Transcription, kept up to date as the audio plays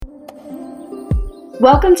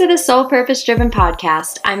Welcome to the Soul Purpose Driven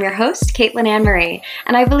Podcast. I'm your host, Caitlin Ann Marie,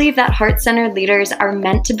 and I believe that heart-centered leaders are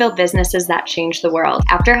meant to build businesses that change the world.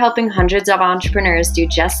 After helping hundreds of entrepreneurs do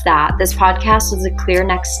just that, this podcast was a clear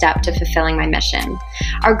next step to fulfilling my mission.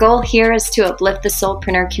 Our goal here is to uplift the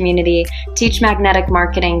soulpreneur community, teach magnetic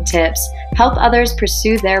marketing tips, help others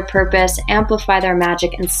pursue their purpose, amplify their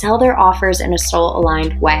magic, and sell their offers in a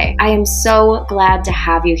soul-aligned way. I am so glad to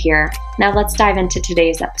have you here. Now let's dive into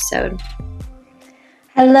today's episode.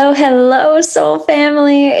 Hello, soul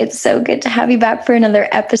family. It's so good to have you back for another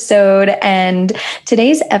episode. And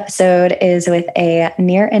today's episode is with a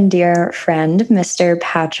near and dear friend, Mr.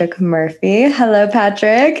 Patrick Murphy. Hello,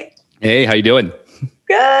 Patrick. Hey, how you doing?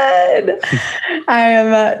 Good. I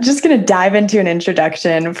am just going to dive into an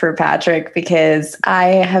introduction for Patrick because I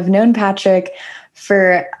have known Patrick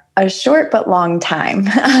for a short but long time.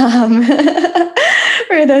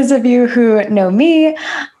 For those of you who know me,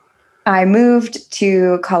 I moved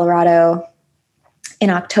to Colorado in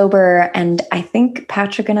October, and I think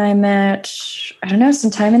Patrick and I met,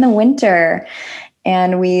 sometime in the winter,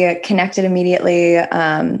 and we connected immediately.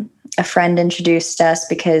 A friend introduced us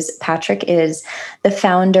because Patrick is the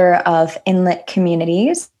founder of Inlet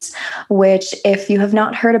Communities, which if you have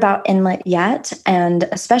not heard about Inlet yet, and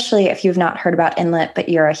especially if you've not heard about Inlet, but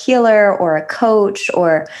you're a healer or a coach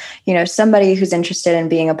or, somebody who's interested in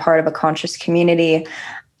being a part of a conscious community,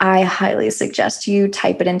 I highly suggest you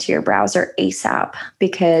type it into your browser ASAP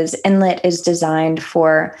because Inlet is designed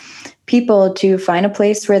for people to find a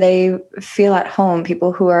place where they feel at home,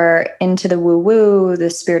 people who are into the woo-woo, the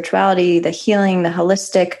spirituality, the healing, the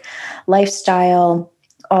holistic lifestyle,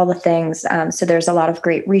 all the things. So there's a lot of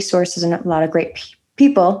great resources and a lot of great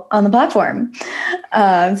people on the platform.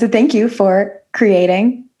 So thank you for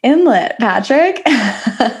creating Inlet, Patrick.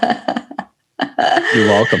 You're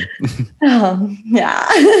welcome. Yeah.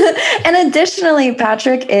 And additionally,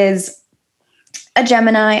 Patrick is a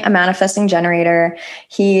Gemini, a manifesting generator.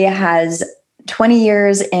 He has 20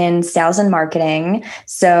 years in sales and marketing.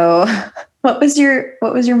 So what was your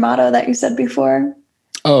motto that you said before?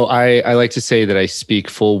 Oh, I like to say that I speak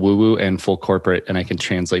full woo-woo and full corporate, and I can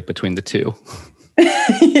translate between the two.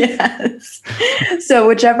 Yes. So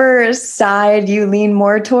whichever side you lean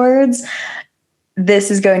more towards,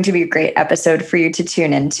 this is going to be a great episode for you to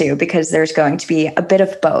tune into because there's going to be a bit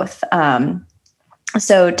of both.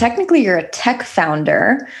 So technically you're a tech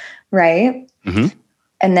founder, right? Mm-hmm.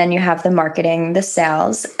 And then you have the marketing, the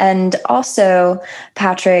sales, and also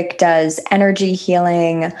Patrick does energy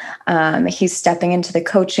healing. He's stepping into the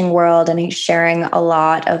coaching world and he's sharing a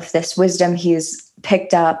lot of this wisdom he's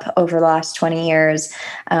picked up over the last 20 years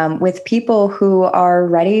with people who are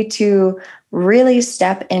ready to really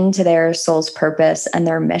step into their soul's purpose and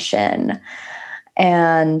their mission.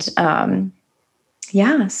 And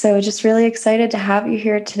so just really excited to have you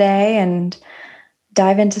here today and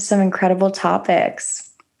dive into some incredible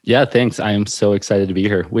topics. Yeah, thanks. I am so excited to be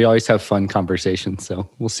here. We always have fun conversations, so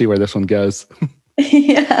we'll see where this one goes.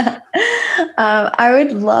 Yeah. I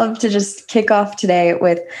would love to just kick off today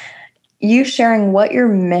with you sharing what your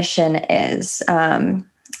mission is.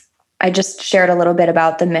 I just shared a little bit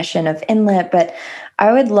about the mission of Inlet, but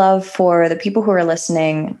I would love for the people who are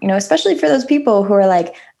listening, especially for those people who are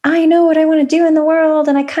like, I know what I want to do in the world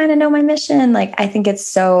and I kind of know my mission. Like, I think it's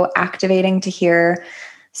so activating to hear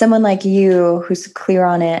someone like you who's clear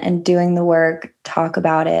on it and doing the work talk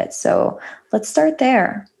about it. So let's start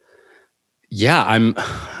there. Yeah, I'm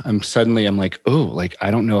like, I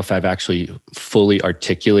don't know if I've actually fully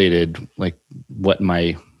articulated like what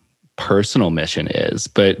my personal mission is,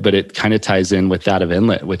 but it kind of ties in with that of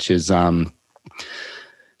Inlet, which is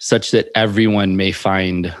such that everyone may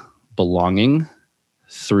find belonging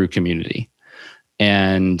through community.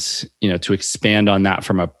 And, to expand on that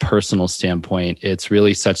from a personal standpoint, it's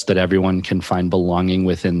really such that everyone can find belonging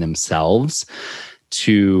within themselves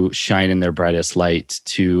to shine in their brightest light,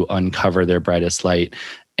 to uncover their brightest light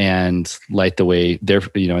and light the way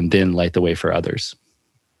and then light the way for others.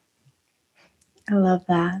 I love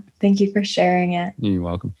that. Thank you for sharing it. You're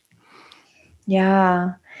welcome.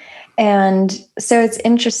 Yeah. And so it's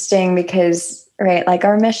interesting because, right, like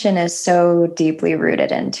our mission is so deeply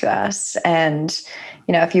rooted into us. And,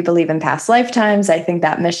 if you believe in past lifetimes, I think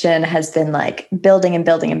that mission has been like building and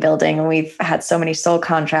building and building. And we've had so many soul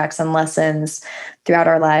contracts and lessons throughout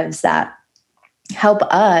our lives that help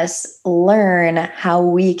us learn how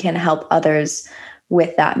we can help others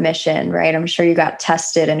with that mission, right? I'm sure you got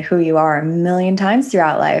tested in who you are a million times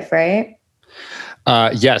throughout life, right?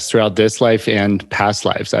 Yes, throughout this life and past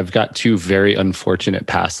lives. I've got two very unfortunate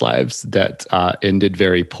past lives that ended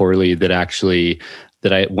very poorly that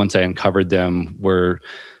I, once I uncovered them, were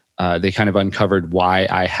they kind of uncovered why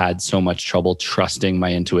I had so much trouble trusting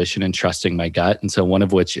my intuition and trusting my gut. And so one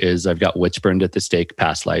of which is I've got witch burned at the stake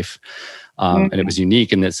past life. And it was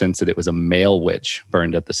unique in the sense that it was a male witch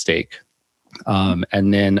burned at the stake.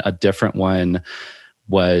 And then a different one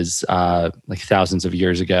was like thousands of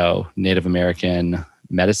years ago, Native American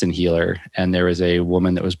medicine healer. And there was a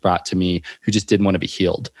woman that was brought to me who just didn't want to be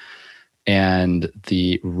healed. And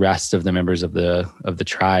the rest of the members of the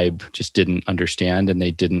tribe just didn't understand, and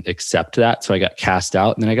they didn't accept that. So I got cast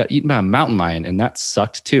out, and then I got eaten by a mountain lion, and that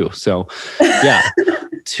sucked too. So yeah,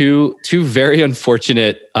 two very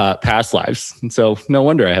unfortunate past lives. And so no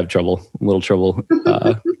wonder I have a little trouble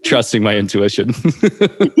trusting my intuition.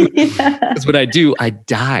 Because when I do, I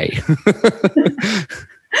die.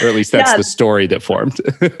 Or at least that's the story that formed.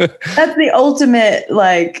 That's the ultimate,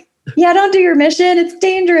 like, yeah, don't do your mission. It's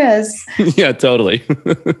dangerous. Yeah, totally.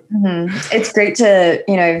 It's great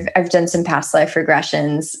to, I've done some past life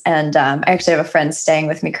regressions, and I actually have a friend staying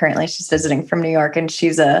with me currently. She's visiting from New York, and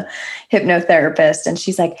she's a hypnotherapist. And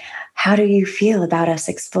she's like, how do you feel about us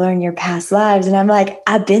exploring your past lives? And I'm like,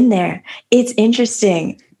 I've been there. It's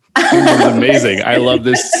interesting. It's amazing. I love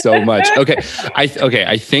this so much. Okay.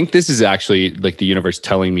 I think this is actually like the universe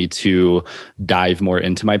telling me to dive more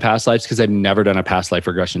into my past lives, because I've never done a past life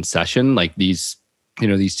regression session. Like these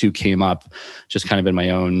two came up just kind of in my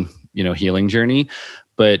own, healing journey.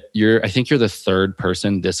 But I think you're the third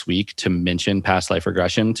person this week to mention past life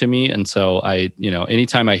regression to me. And so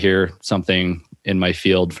anytime I hear something in my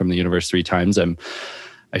field from the universe 3 times,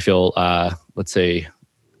 I feel, let's say,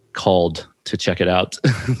 called to check it out,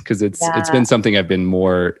 because it's been something I've been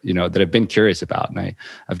more, that I've been curious about. And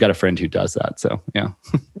I've got a friend who does that. So yeah.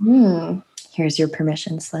 Here's your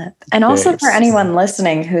permission slip. And also for anyone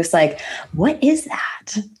listening who's like, what is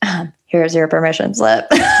that? Here's your permission slip.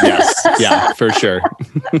 Yes. Yeah, for sure.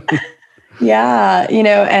 Yeah.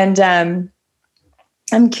 And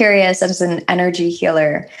I'm curious, as an energy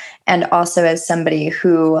healer and also as somebody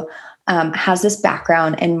who has this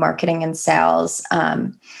background in marketing and sales,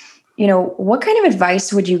 what kind of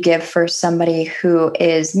advice would you give for somebody who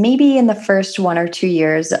is maybe in the first 1 or 2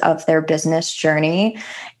 years of their business journey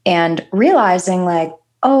and realizing like,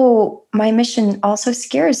 oh, my mission also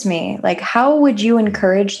scares me? Like, how would you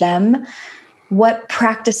encourage them? What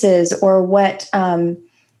practices or what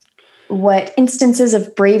instances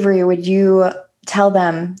of bravery would you tell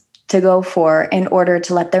them to go for in order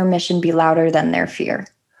to let their mission be louder than their fear?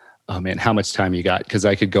 Oh man, how much time you got? Because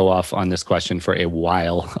I could go off on this question for a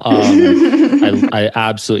while. I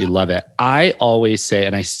absolutely love it. I always say,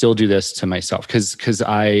 and I still do this to myself, because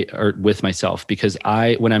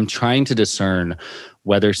when I'm trying to discern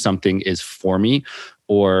whether something is for me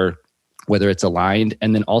or whether it's aligned,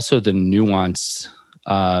 and then also the nuance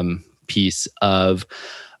piece of,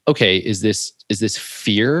 okay, is this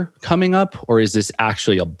fear coming up, or is this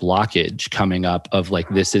actually a blockage coming up of like,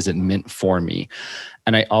 this isn't meant for me?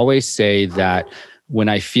 And I always say that when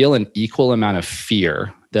I feel an equal amount of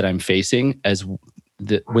fear that I'm facing,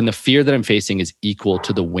 when the fear that I'm facing is equal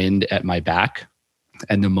to the wind at my back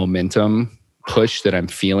and the momentum push that I'm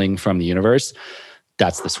feeling from the universe,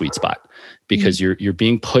 that's the sweet spot, because you're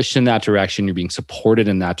being pushed in that direction, you're being supported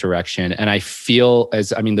in that direction. And I feel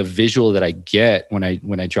the visual that I get when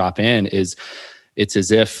I drop in is, it's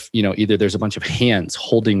as if, either there's a bunch of hands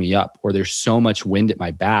holding me up, or there's so much wind at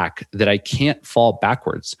my back that I can't fall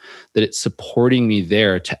backwards, that it's supporting me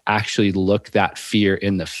there to actually look that fear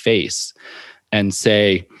in the face and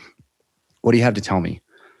say, what do you have to tell me?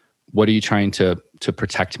 What are you trying to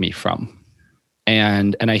protect me from?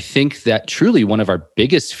 And I think that truly one of our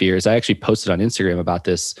biggest fears, I actually posted on Instagram about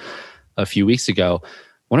this a few weeks ago.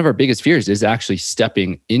 One of our biggest fears is actually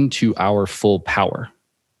stepping into our full power,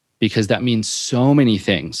 because that means so many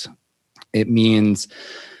things. It means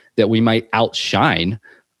that we might outshine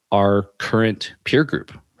our current peer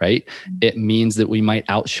group, right? It means that we might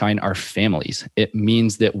outshine our families. It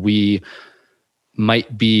means that we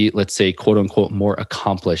might be, let's say, quote unquote, more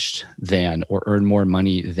accomplished than, or earn more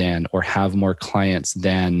money than, or have more clients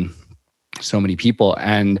than so many people.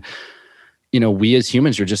 And, we as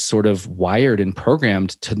humans are just sort of wired and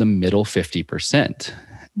programmed to the middle 50%.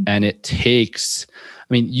 And it takes,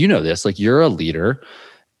 this, like, you're a leader.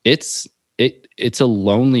 It's a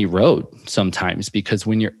lonely road sometimes, because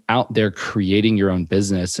when you're out there creating your own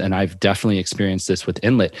business, and I've definitely experienced this with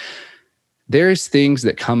Inlet, there's things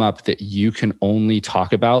that come up that you can only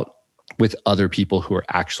talk about with other people who are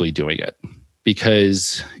actually doing it.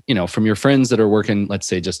 Because, from your friends that are working, let's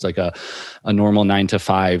say just like a normal 9 to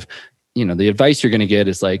 5, the advice you're going to get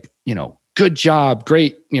is like, good job,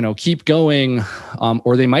 great, keep going.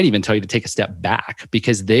 Or they might even tell you to take a step back,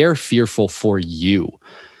 because they're fearful for you.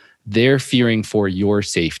 they're fearing for your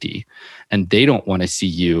safety and they don't want to see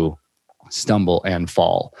you stumble and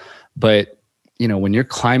fall. But, when you're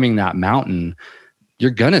climbing that mountain, you're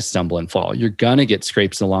going to stumble and fall. You're going to get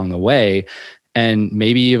scrapes along the way and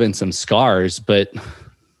maybe even some scars, but,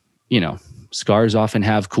 scars often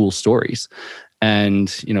have cool stories.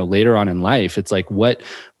 And, later on in life, it's like, what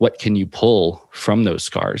can you pull from those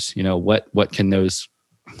scars? What can those,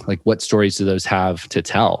 like, what stories do those have to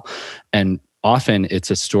tell? And often it's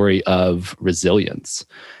a story of resilience.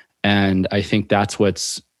 And I think that's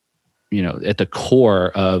what's, at the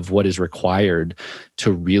core of what is required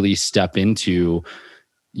to really step into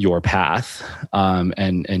your path,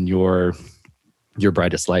 and your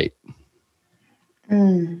brightest light.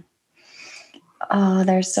 Oh,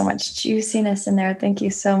 there's so much juiciness in there. Thank you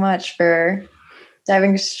so much for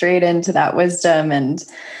diving straight into that wisdom. And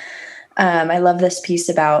I love this piece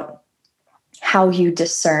about how you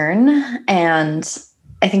discern. And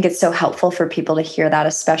I think it's so helpful for people to hear that,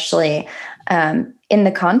 especially in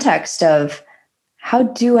the context of, how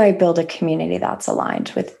do I build a community that's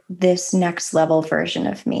aligned with this next level version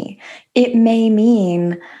of me? It may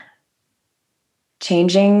mean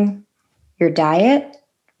changing your diet,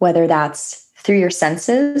 whether that's through your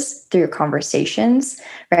senses, through your conversations,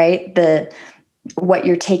 right? What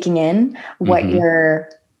you're taking in, what you're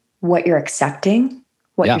accepting,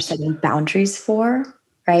 what you're setting boundaries for,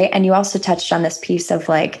 right? And you also touched on this piece of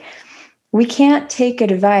like, we can't take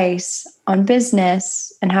advice on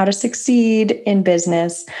business and how to succeed in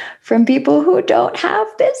business from people who don't have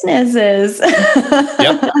businesses.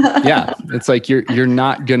 Yep. Yeah. It's like, you're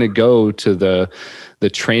not going to go to the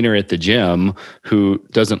trainer at the gym who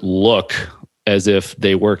doesn't look as if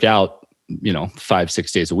they work out,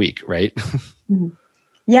 5-6 days a week. Right.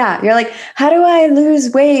 Yeah. You're like, how do I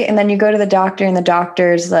lose weight? And then you go to the doctor and the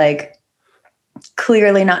doctor's like,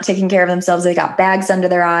 clearly not taking care of themselves. They got bags under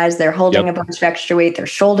their eyes. They're holding a bunch of extra weight. Their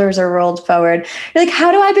shoulders are rolled forward. You're like,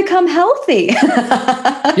 how do I become healthy?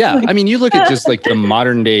 Yeah. I mean, you look at just like the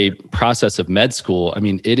modern day process of med school. I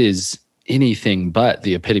mean, it is anything but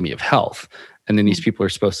the epitome of health. And then these people are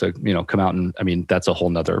supposed to, come out and, I mean, that's a whole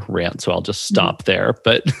nother rant. So I'll just stop there.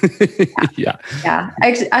 But yeah.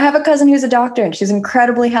 I have a cousin who's a doctor and she's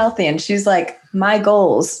incredibly healthy and she's like my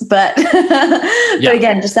goals. But, but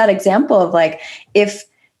again, just that example of like, if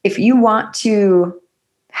you want to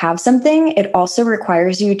have something, it also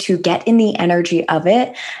requires you to get in the energy of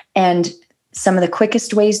it. And some of the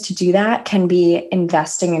quickest ways to do that can be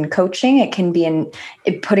investing in coaching. It can be in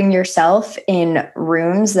putting yourself in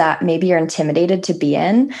rooms that maybe you're intimidated to be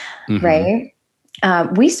in, right?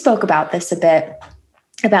 We spoke about this a bit,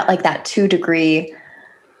 about like that 2-degree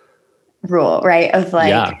rule, right? Of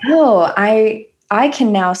like, oh, I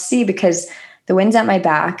can now see, because the wind's at my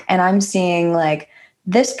back and I'm seeing like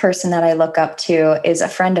this person that I look up to is a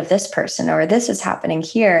friend of this person, or this is happening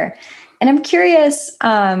here. And I'm curious,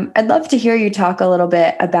 I'd love to hear you talk a little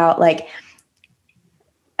bit about like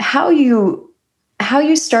how you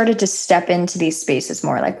started to step into these spaces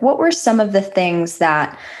more. Like, what were some of the things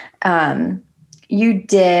that you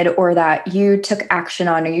did, or that you took action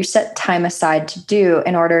on, or you set time aside to do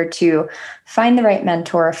in order to find the right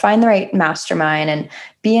mentor, find the right mastermind, and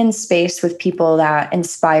be in space with people that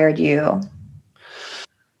inspired you?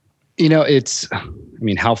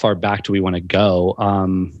 How far back do we want to go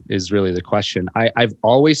is really the question. I've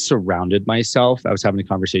always surrounded myself. I was having a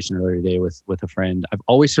conversation earlier today with a friend. I've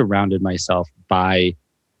always surrounded myself by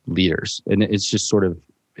leaders, and it's just sort of,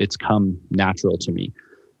 it's come natural to me.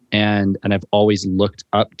 And I've always looked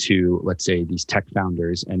up to, let's say, these tech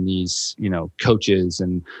founders and these, coaches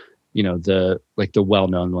and, the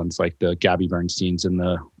well-known ones like the Gabby Bernsteins and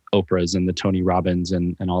the Oprahs and the Tony Robbins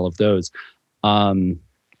and all of those.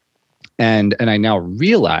 And I now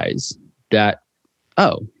realize that,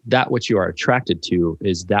 that what you are attracted to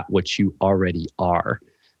is that what you already are,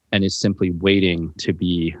 and is simply waiting to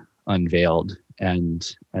be unveiled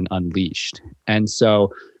and unleashed. And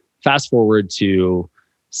so fast forward to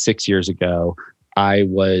 6 years ago, I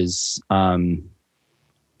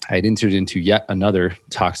had entered into yet another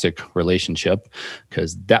toxic relationship,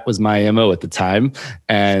 because that was my MO at the time.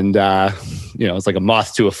 And, it's like a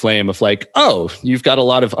moth to a flame of like, oh, you've got a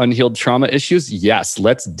lot of unhealed trauma issues. Yes,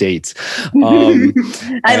 let's date.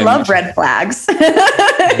 I love red flags.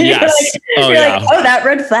 Yes. Like, oh, that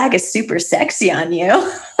red flag is super sexy on you.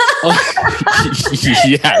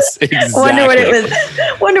 Yes, exactly.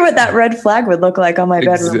 Wonder what that red flag would look like on my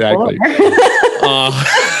bedroom floor.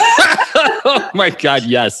 Oh my God,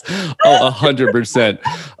 yes. 100%.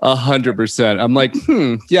 100%. I'm like,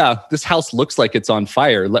 this house looks like it's on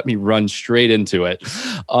fire. Let me run straight into it.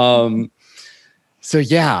 So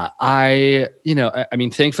yeah, I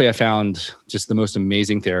mean, thankfully I found just the most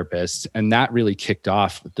amazing therapist, and that really kicked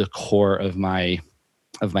off the core of my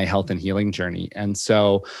health and healing journey. And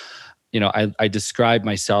so, I describe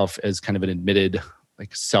myself as kind of an admitted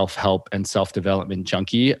like self-help and self-development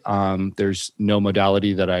junkie. There's no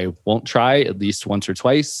modality that I won't try at least once or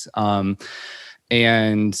twice. And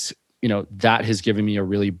that has given me a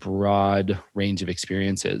really broad range of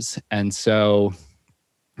experiences. And so,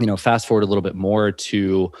 fast forward a little bit more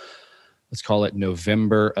to, let's call it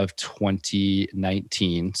November of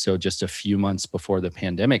 2019. So just a few months before the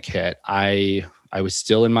pandemic hit, I was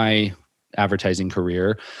still in my advertising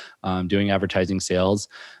career, doing advertising sales,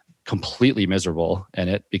 completely miserable in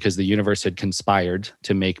it because the universe had conspired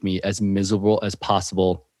to make me as miserable as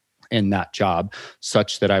possible in that job,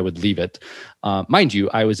 such that I would leave it. Mind you,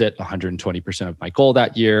 I was at 120% of my goal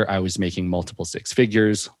that year. I was making multiple six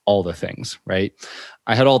figures, all the things, right?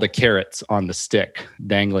 I had all the carrots on the stick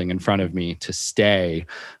dangling in front of me to stay,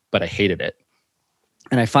 but I hated it.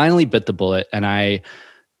 And I finally bit the bullet, and I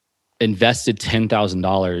invested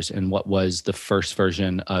 $10,000 in what was the first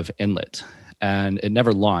version of Inlet. And it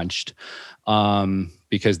never launched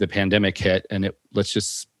because the pandemic hit, and let's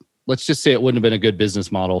just say it wouldn't have been a good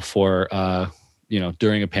business model for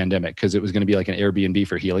during a pandemic, because it was going to be like an Airbnb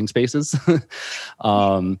for healing spaces.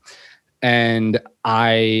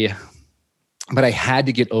 But I had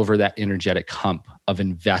to get over that energetic hump of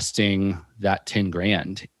investing that 10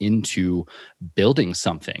 grand into building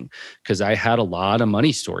something, because I had a lot of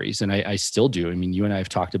money stories, and I still do. I mean, you and I have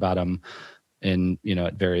talked about them in,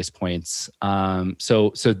 at various points.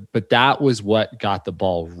 But that was what got the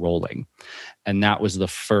ball rolling. And that was the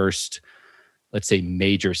first, let's say,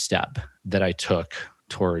 major step that I took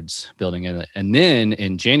towards building it. And then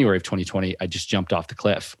in January of 2020, I just jumped off the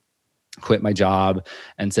cliff, quit my job,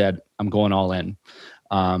 and said, I'm going all in,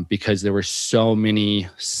 because there were so many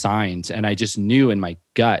signs. And I just knew in my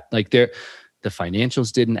gut, like the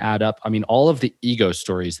financials didn't add up. I mean, all of the ego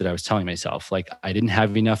stories that I was telling myself, like I didn't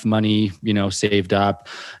have enough money, saved up.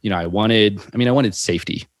 I wanted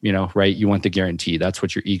safety, right? You want the guarantee. That's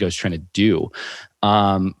what your ego is trying to do.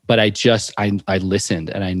 But I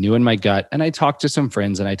listened, and I knew in my gut, and I talked to some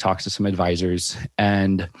friends, and I talked to some advisors,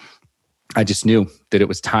 and I just knew that it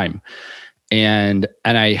was time. And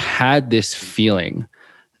I had this feeling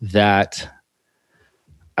that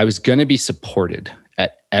I was going to be supported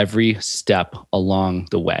at every step along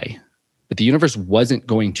the way, but the universe wasn't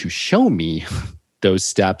going to show me those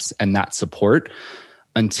steps and that support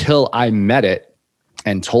until I met it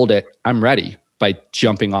and told it I'm ready by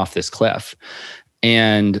jumping off this cliff.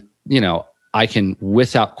 And, I can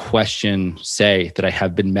without question say that I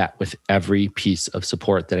have been met with every piece of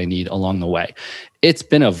support that I need along the way. It's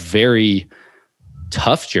been a very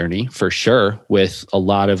tough journey for sure, with a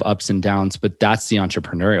lot of ups and downs, but that's the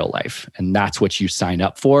entrepreneurial life, and that's what you sign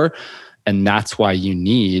up for. And that's why you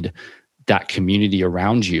need that community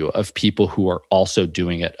around you of people who are also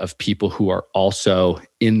doing it, of people who are also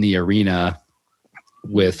in the arena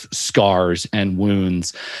with scars and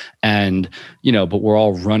wounds, and but we're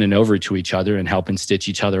all running over to each other and helping stitch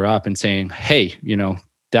each other up and saying, hey,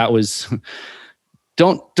 that was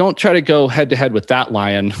don't try to go head to head with that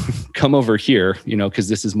lion. Come over here, because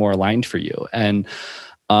this is more aligned for you. And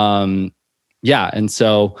and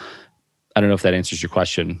so I don't know if that answers your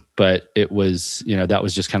question, but it was, that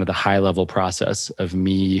was just kind of the high level process of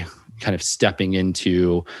me kind of stepping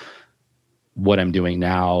into what I'm doing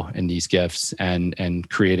now in these gifts and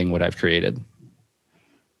creating what I've created.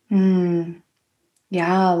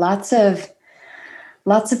 Yeah. Lots of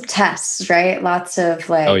tests, right? Lots of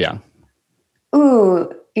like, oh yeah. Ooh,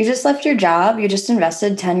 you just left your job. You just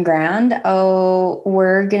invested 10 grand. Oh,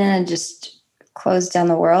 we're going to just close down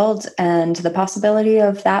the world and the possibility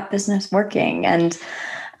of that business working. And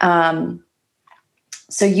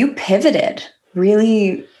so you pivoted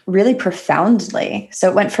really, really profoundly. So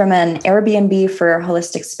it went from an Airbnb for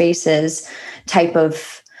holistic spaces type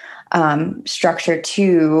of structure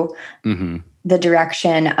to the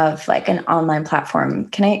direction of like an online platform.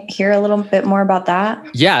 Can I hear a little bit more about that?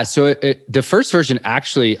 Yeah. So the first version,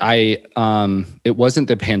 actually, it wasn't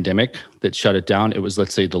the pandemic that shut it down. It was,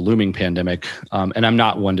 let's say, the looming pandemic. And I'm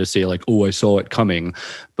not one to say like, oh, I saw it coming.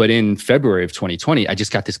 But in February of 2020, I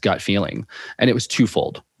just got this gut feeling, and it was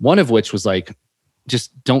twofold. One of which was like,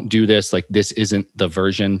 just don't do this. Like, this isn't the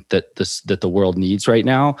version that the world needs right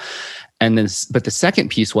now. And then, but the second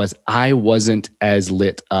piece was I wasn't as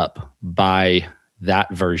lit up by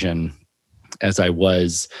that version as I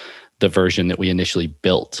was the version that we initially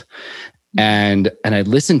built. And I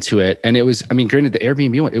listened to it, and it was, I mean, granted, the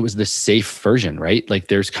Airbnb one, it was the safe version, right? Like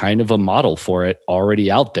there's kind of a model for it already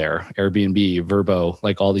out there, Airbnb, Vrbo,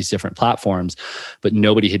 like all these different platforms, but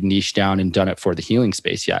nobody had niched down and done it for the healing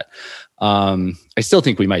space yet. I still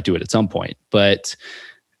think we might do it at some point, but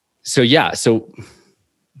so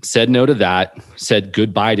said no to that, said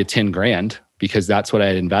goodbye to 10 grand because that's what I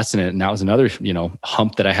had invested in. And that was another,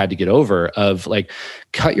 hump that I had to get over of like,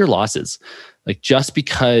 cut your losses. Like just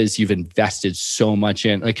because you've invested so much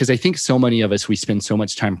in, like, because I think so many of us, we spend so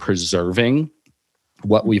much time preserving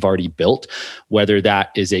what we've already built, whether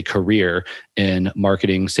that is a career in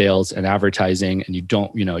marketing, sales, and advertising, and you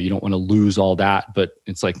don't want to lose all that, but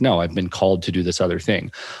it's like, no, I've been called to do this other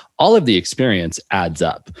thing. All of the experience adds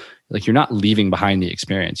up. Like you're not leaving behind the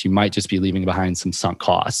experience. You might just be leaving behind some sunk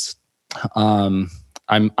costs. I'm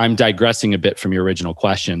digressing a bit from your original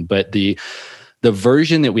question, but the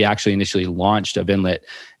version that we actually initially launched of Inlet,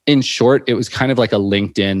 in short, it was kind of like a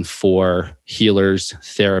LinkedIn for healers,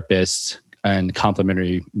 therapists, and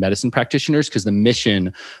complementary medicine practitioners, because the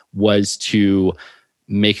mission was to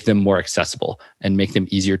make them more accessible and make them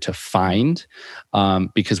easier to find,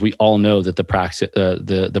 because we all know that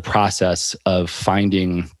the process of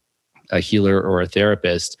finding a healer or a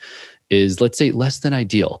therapist is, let's say, less than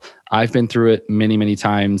ideal. I've been through it many, many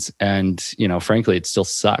times. And, frankly, it still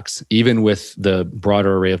sucks, even with the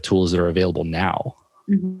broader array of tools that are available now.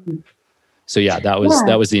 Mm-hmm. So that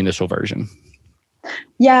was the initial version.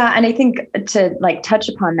 Yeah. And I think to like touch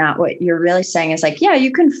upon that, what you're really saying is like, yeah,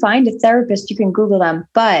 you can find a therapist, you can Google them,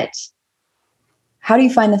 but how do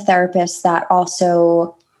you find the therapist that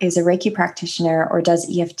also is a Reiki practitioner or does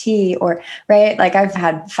EFT or, right? Like I've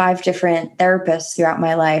had 5 different therapists throughout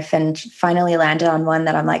my life and finally landed on one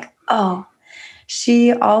that I'm like, oh,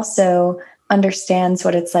 she also understands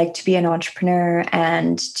what it's like to be an entrepreneur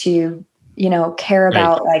and to, care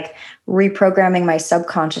about like reprogramming my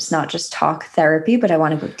subconscious, not just talk therapy, but I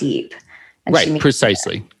want to go deep. And right,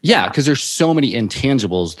 precisely. Yeah, because there's so many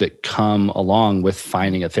intangibles that come along with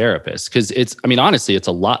finding a therapist. Because honestly, it's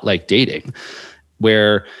a lot like dating,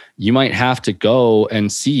 where you might have to go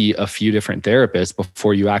and see a few different therapists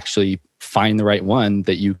before you actually find the right one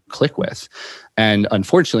that you click with. And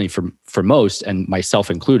unfortunately for most, and myself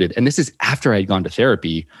included, and this is after I had gone to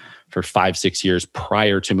therapy for 5-6 years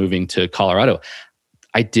prior to moving to Colorado,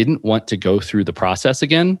 I didn't want to go through the process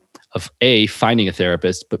again of A, finding a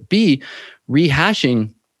therapist, but B,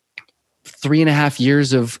 rehashing 3.5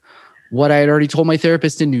 years of what I had already told my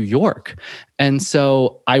therapist in New York. And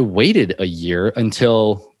so I waited a year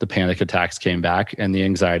until the panic attacks came back and the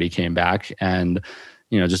anxiety came back and,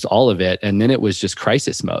 just all of it. And then it was just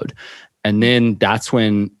crisis mode. And then that's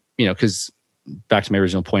when, because back to my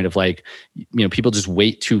original point of like, people just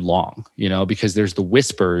wait too long, because there's the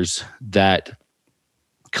whispers that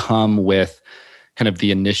come with kind of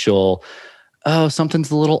the initial, oh,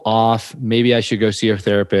 something's a little off. Maybe I should go see a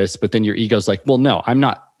therapist. But then your ego's like, well, no, I'm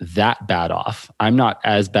not that bad off. I'm not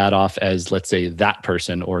as bad off as, let's say, that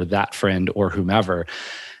person or that friend or whomever.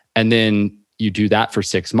 And then you do that for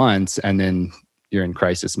 6 months and then you're in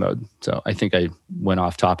crisis mode. So I think I went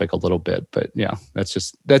off topic a little bit, but yeah,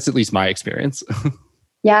 that's at least my experience.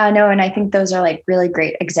 Yeah, no. And I think those are like really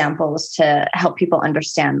great examples to help people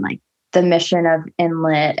understand like the mission of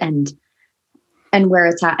Inlet and where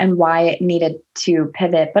it's at and why it needed to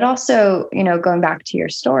pivot. But also, going back to your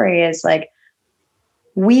story is like,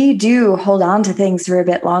 we do hold on to things for a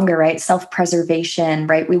bit longer, right? Self-preservation,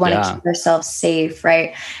 right? We want to keep ourselves safe,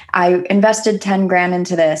 right? I invested 10 grand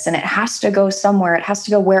into this and it has to go somewhere. It has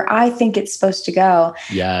to go where I think it's supposed to go.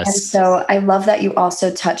 Yes. And so I love that you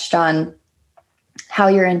also touched on how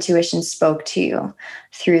your intuition spoke to you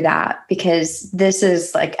through that, because this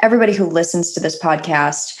is like everybody who listens to this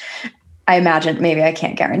podcast, I imagine, maybe I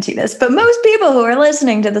can't guarantee this, but most people who are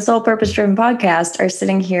listening to the Soul Purpose Driven podcast are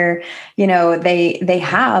sitting here, they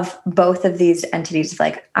have both of these entities of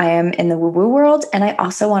like, I am in the woo-woo world and I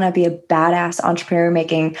also want to be a badass entrepreneur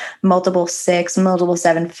making multiple 6, multiple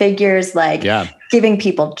 7 figures, like giving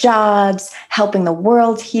people jobs, helping the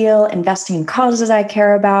world heal, investing in causes I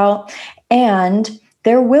care about. And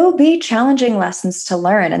there will be challenging lessons to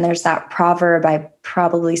learn. And there's that proverb I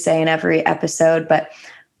probably say in every episode, but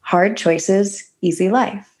hard choices, easy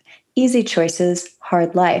life. Easy choices,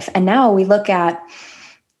 hard life. And now we look at,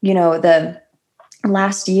 the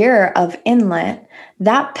last year of Inlet,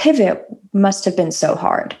 that pivot must have been so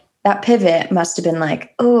hard. That pivot must have been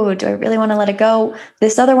like, oh, do I really want to let it go?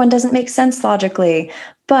 This other one doesn't make sense logically,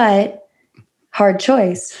 but hard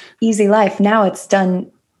choice, easy life. Now it's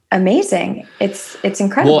done amazing. It's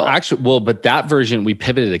incredible. But that version, we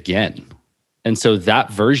pivoted again. And so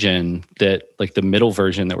that version, that like the middle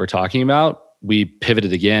version that we're talking about, we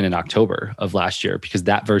pivoted again in October of last year because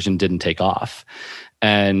that version didn't take off.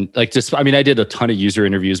 And like, just, I mean, I did a ton of user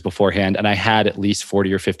interviews beforehand, and I had at least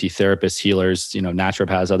 40 or 50 therapists, healers,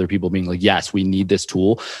 naturopaths, other people being like, yes, we need this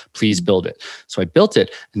tool. Please build it. So I built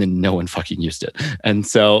it, and then no one fucking used it. And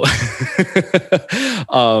so,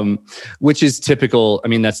 which is typical. I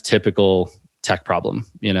mean, that's typical tech problem,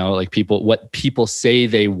 like what people say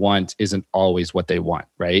they want isn't always what they want.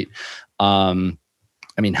 Right.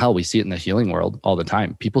 I mean, hell, we see it in the healing world all the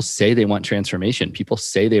time. People say they want transformation. People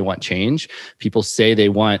say they want change. People say they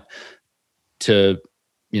want to,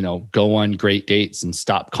 go on great dates and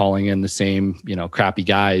stop calling in the same, crappy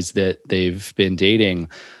guys that they've been dating.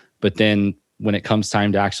 But then when it comes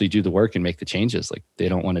time to actually do the work and make the changes, like they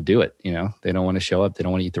don't want to do it. They don't want to show up. They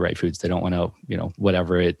don't want to eat the right foods. They don't want to,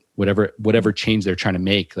 whatever change they're trying to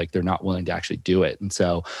make, like they're not willing to actually do it. And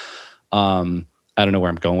so, I don't know where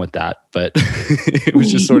I'm going with that, but it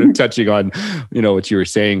was just sort of touching on, what you were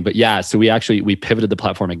saying. But yeah, so we pivoted the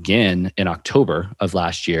platform again in October of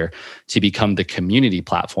last year to become the community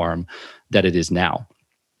platform that it is now.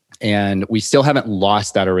 And we still haven't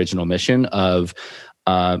lost that original mission of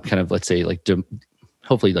kind of, let's say, like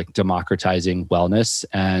hopefully like democratizing wellness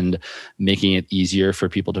and making it easier for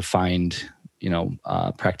people to find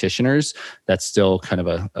practitioners. That's still kind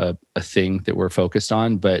of a thing that we're focused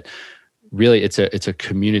on, but really it's a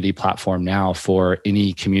community platform now for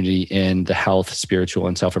any community in the health, spiritual,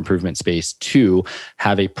 and self-improvement space to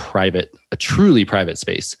have a truly private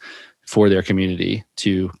space for their community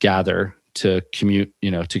to gather, to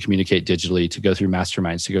communicate digitally, to go through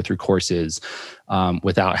masterminds, to go through courses,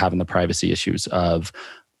 without having the privacy issues of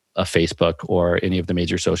a Facebook or any of the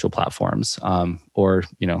major social platforms, or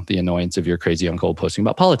the annoyance of your crazy uncle posting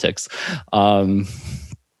about politics.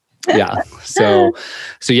 Yeah. So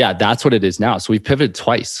yeah, that's what it is now. So we've pivoted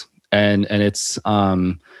twice, and it's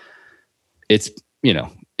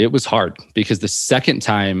it was hard because the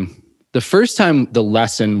first time the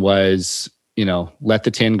lesson was, let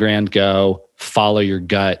the 10 grand go, follow your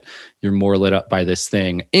gut. You're more lit up by this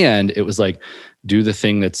thing. And it was like, do the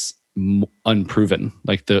thing that's unproven,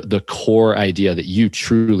 like the core idea that you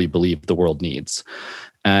truly believe the world needs,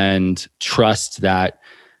 and trust that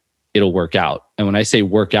it'll work out. And when I say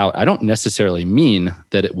work out, I don't necessarily mean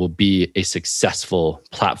that it will be a successful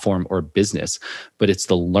platform or business, but it's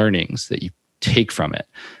the learnings that you take from it,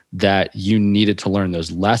 that you needed to learn those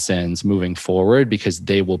lessons moving forward, because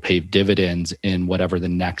they will pay dividends in whatever the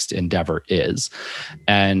next endeavor is.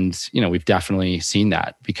 And, we've definitely seen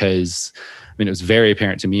that, because it was very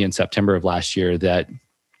apparent to me in September of last year that,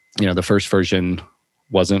 the first version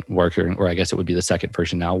wasn't working, or I guess it would be the second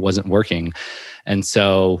version now, wasn't working. And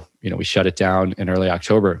so, we shut it down in early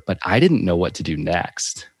October, but I didn't know what to do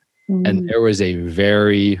next. And there was a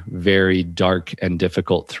very, very dark and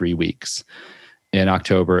difficult 3 weeks in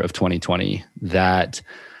October of 2020 that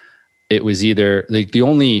it was either like the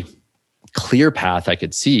only clear path I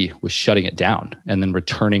could see was shutting it down and then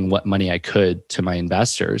returning what money I could to my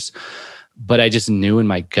investors. But I just knew in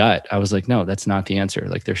my gut, I was like, no, that's not the answer.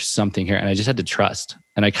 Like there's something here. And I just had to trust.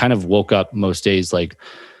 And I kind of woke up most days like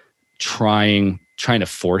trying to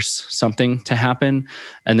force something to happen.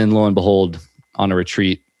 And then lo and behold, on a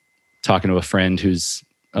retreat, talking to a friend who's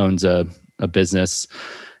owns a business,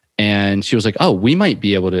 and she was like, oh, we might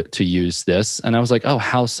be able to use this. And I was like, oh,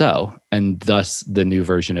 how so? And thus the new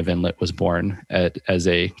version of Inlet was born as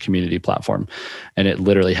a community platform. And it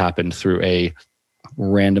literally happened through a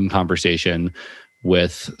random conversation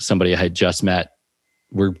with somebody I had just met.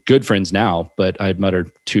 We're good friends now, but I had met her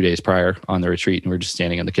 2 days prior on the retreat, and we we're just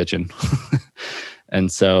standing in the kitchen.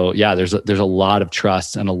 And so, yeah, there's a lot of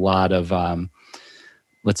trust and a lot of,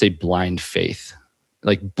 let's say, blind faith,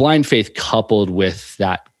 like blind faith coupled with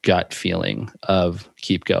that gut feeling of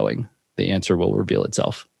keep going. The answer will reveal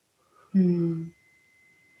itself.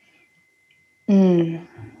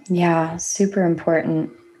 Yeah, super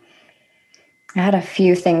important. I had a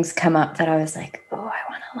few things come up that I was like, oh, I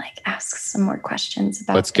want to ask some more questions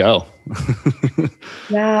about. Let's go.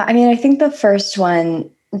 Yeah. I think the first one,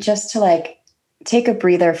 just to take a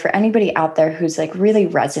breather for anybody out there who's really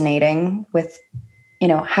resonating with,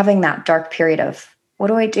 having that dark period of what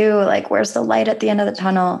do I do? Where's the light at the end of the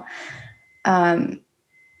tunnel?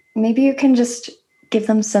 Maybe you can just give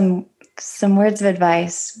them some words of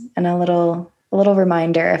advice and a little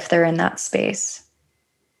reminder if they're in that space.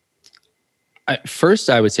 First,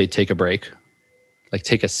 I would say take a break,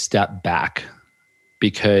 take a step back,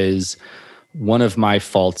 because one of my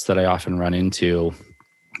faults that I often run into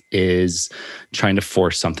is trying to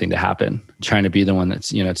force something to happen, trying to be the one that's,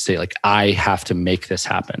 to say like, I have to make this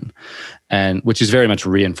happen. And which is very much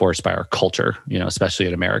reinforced by our culture, especially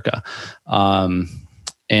in America.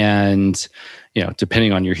 And,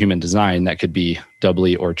 depending on your human design, that could be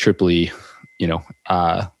doubly or triply,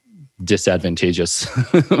 disadvantageous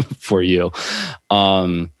for you.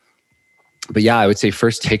 But yeah, I would say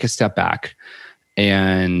first take a step back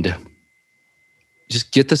and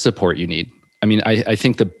just get the support you need. I mean, I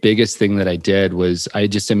think the biggest thing that I did was I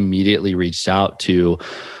just immediately reached out to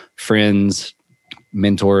friends,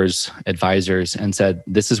 mentors, advisors, and said,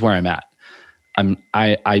 "This is where I'm at. I'm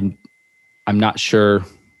not sure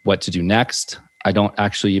what to do next. I don't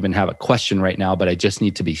actually even have a question right now, but I just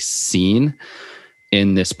need to be seen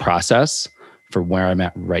in this process for where I'm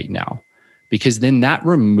at right now." Because then that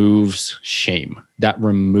removes shame. That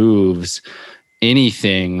removes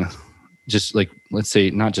anything, just like, let's say,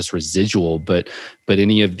 not just residual, but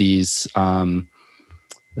any of these,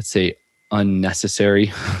 let's say,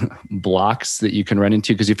 unnecessary blocks that you can run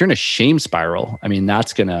into. Because if you're in a shame spiral, I mean,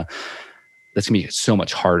 that's gonna be so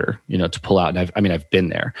much harder, to pull out. And I've been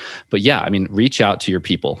there. But yeah, I mean, reach out to your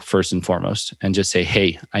people first and foremost, and just say,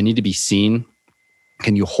 "Hey, I need to be seen.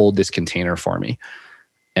 Can you hold this container for me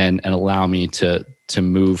and allow me to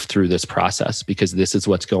move through this process, because this is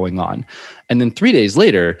what's going on." And then 3 days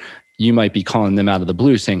later, you might be calling them out of the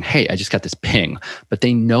blue saying, "Hey, I just got this ping," but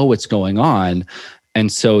they know what's going on.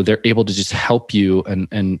 And so they're able to just help you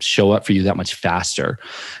and show up for you that much faster.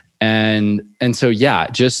 And so,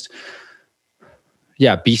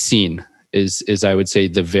 be seen is I would say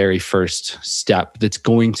the very first step that's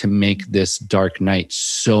going to make this dark night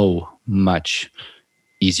so much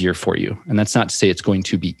easier for you. And that's not to say it's going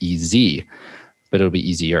to be easy, but it'll be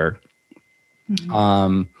easier.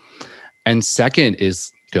 Mm-hmm. And second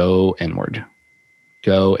is go inward.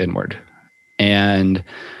 And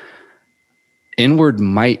inward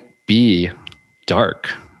might be dark.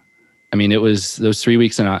 I mean, it was those 3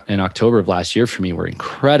 weeks in October of last year for me were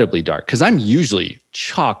incredibly dark, because I'm usually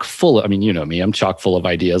chock full of, me, I'm chock full of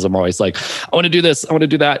ideas. I'm always like, I want to do this, I want to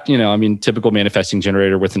do that. Typical manifesting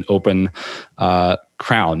generator with an open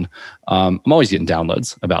crown. I'm always getting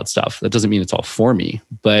downloads about stuff. That doesn't mean it's all for me,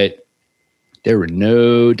 but there were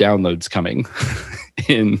no downloads coming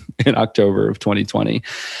in October of 2020.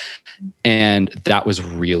 And that was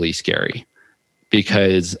really scary,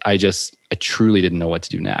 because I truly didn't know what to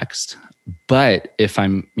do next. But if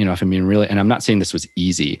I'm being really, and I'm not saying this was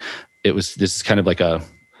easy, this is kind of like a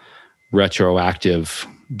retroactive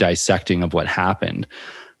dissecting of what happened,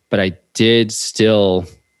 but I did still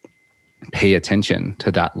pay attention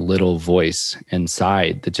to that little voice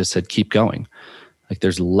inside that just said, keep going. Like,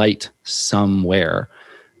 there's light somewhere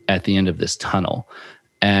at the end of this tunnel.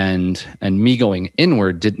 And me going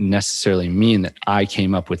inward didn't necessarily mean that I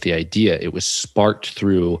came up with the idea. It was sparked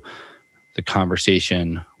through the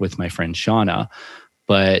conversation with my friend Shauna,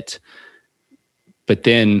 but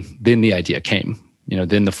then the idea came.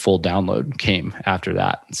 Then the full download came after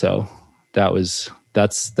that. So that's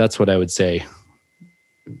what I would say,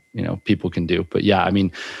 people can do. But yeah,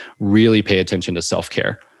 really pay attention to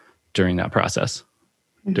self-care during that process.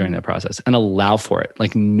 And allow for it.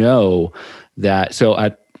 Like, know that. So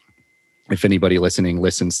if anybody listening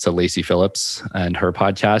listens to Lacy Phillips and her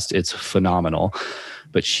podcast, it's phenomenal.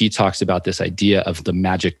 But she talks about this idea of the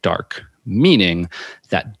magic dark, meaning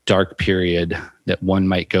that dark period that one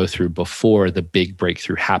might go through before the big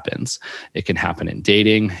breakthrough happens. It can happen in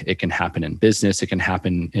dating, it can happen in business, it can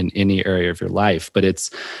happen in any area of your life. But it's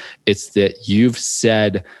that you've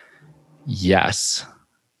said yes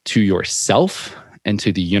to yourself and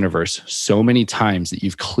to the universe so many times that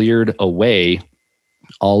you've cleared away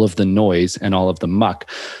all of the noise and all of the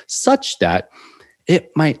muck, such that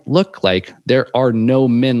it might look like there are no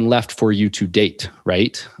men left for you to date,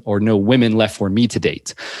 right? Or no women left for me to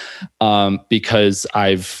date, because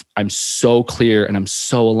I'm so clear and I'm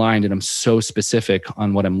so aligned and I'm so specific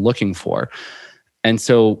on what I'm looking for. And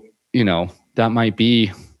so, that might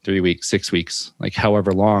be 3 weeks, 6 weeks, like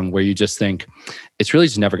however long, where you just think it's really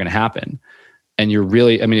just never going to happen. And you're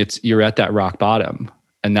really, you're at that rock bottom,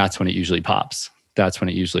 and that's when it usually pops. That's when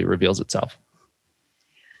it usually reveals itself.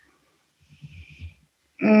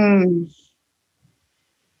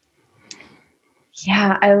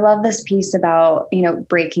 Yeah, I love this piece about,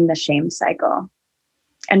 breaking the shame cycle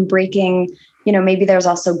and breaking, maybe there's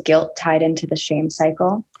also guilt tied into the shame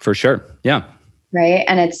cycle. For sure. Yeah. Right.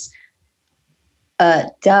 And it's,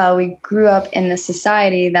 we grew up in the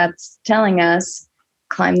society that's telling us,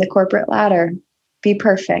 climb the corporate ladder, be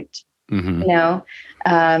perfect.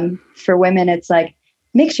 Mm-hmm. For women, it's like,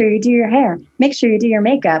 make sure you do your hair, make sure you do your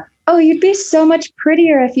makeup. oh, you'd be so much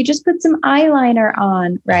prettier if you just put some eyeliner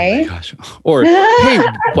on, right? Oh my gosh. Or, hey,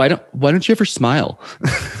 why don't you ever smile?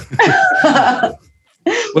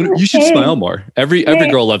 You should smile more. Every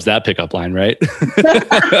girl loves that pickup line, right?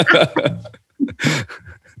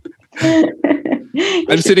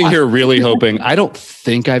 I'm sitting here really hoping. I don't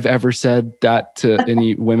think I've ever said that to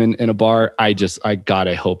any women in a bar. I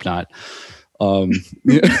hope not.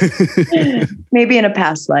 Maybe in a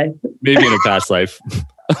past life. Maybe in a past life.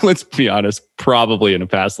 Let's be honest, probably in a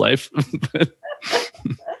past life.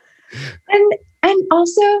 and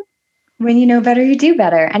also, when you know better, you do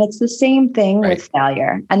better. And it's the same thing with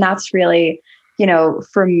failure. And that's really,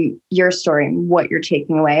 from your story, what you're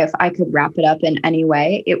taking away. If I could wrap it up in any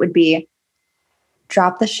way, it would be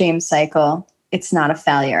drop the shame cycle. It's not a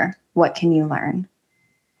failure. What can you learn?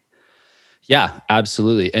 Yeah,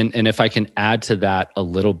 absolutely. And if I can add to that a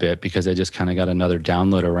little bit, because I just kind of got another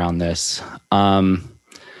download around this.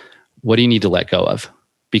 What do you need to let go of?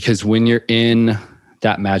 Because when you're in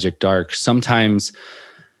that magic dark, sometimes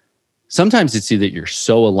it's either you're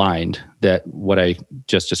so aligned that what I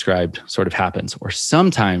just described sort of happens, or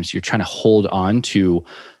sometimes you're trying to hold on to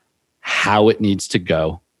how it needs to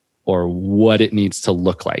go or what it needs to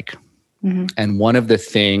look like. Mm-hmm. And one of the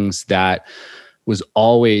things that was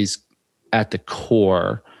always at the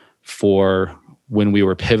core for when we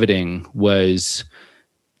were pivoting was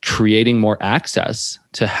creating more access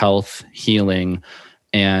to health, healing,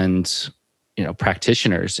 and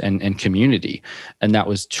practitioners and community. And that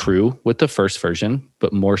was true with the first version,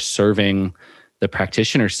 but more serving the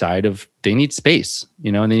practitioner side of they need space,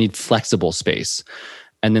 and they need flexible space.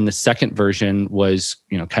 And then the second version was,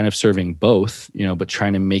 kind of serving both, but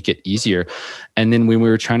trying to make it easier. And then when we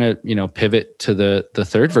were trying to, pivot to the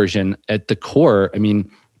third version, at the core,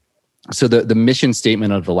 so the mission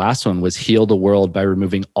statement of the last one was heal the world by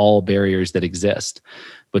removing all barriers that exist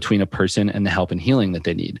between a person and the help and healing that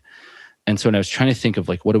they need. And so when I was trying to think of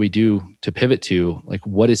what do we do to pivot to,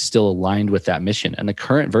 what is still aligned with that mission? And the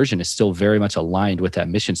current version is still very much aligned with that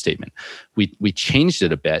mission statement. We changed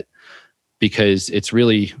it a bit because it's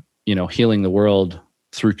really, healing the world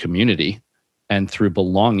through community and through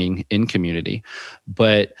belonging in community.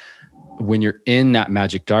 But when you're in that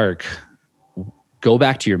magic dark, go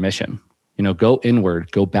back to your mission, go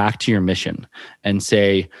inward, go back to your mission and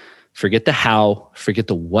say, forget the how, forget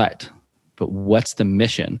the what, but what's the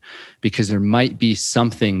mission? Because there might be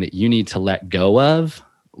something that you need to let go of.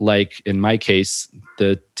 Like in my case,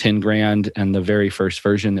 the 10 grand and the very first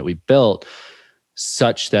version that we built,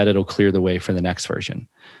 such that it'll clear the way for the next version.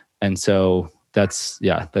 And so that's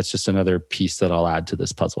just another piece that I'll add to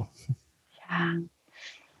this puzzle. Yeah.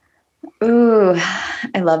 Ooh,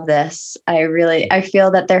 I love this. I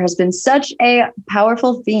feel that there has been such a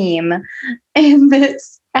powerful theme in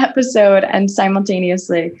this episode, and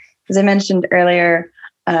simultaneously, as I mentioned earlier,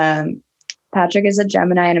 Patrick is a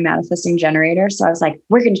Gemini and a manifesting generator. So I was like,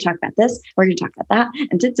 we're going to talk about this. We're going to talk about that.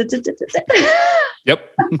 And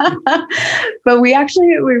Yep. But we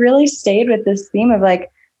really stayed with this theme of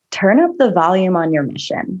turn up the volume on your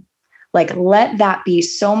mission. Let that be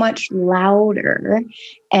so much louder,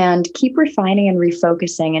 and keep refining and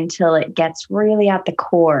refocusing until it gets really at the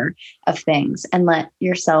core of things, and let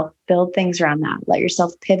yourself build things around that. Let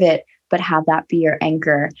yourself pivot, but have that be your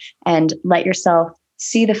anchor, and let yourself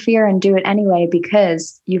see the fear and do it anyway,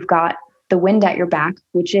 because you've got the wind at your back,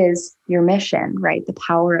 which is your mission, right? The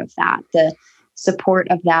power of that, the support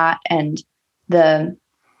of that, and the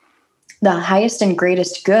highest and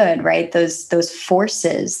greatest good, right? Those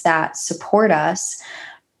forces that support us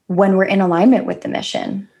when we're in alignment with the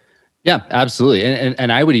mission. Yeah, absolutely.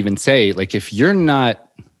 And I would even say, if you're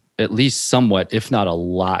not at least somewhat, if not a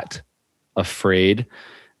lot, afraid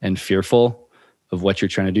and fearful of what you're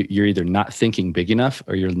trying to do, you're either not thinking big enough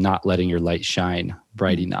or you're not letting your light shine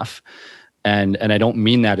bright enough. And I don't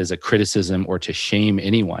mean that as a criticism or to shame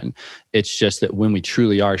anyone. It's just that when we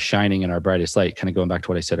truly are shining in our brightest light, kind of going back to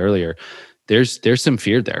what I said earlier, there's some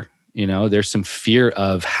fear there. There's some fear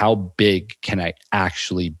of how big can I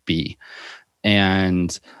actually be?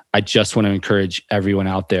 And I just want to encourage everyone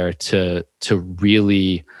out there to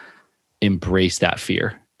really embrace that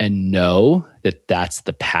fear and know that that's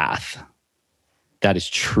the path. That is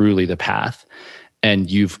truly the path. And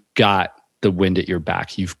you've got the wind at your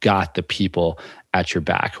back. You've got the people at your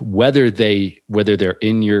back, whether they're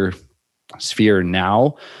in your sphere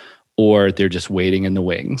now or they're just waiting in the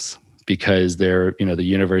wings, because the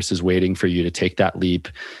universe is waiting for you to take that leap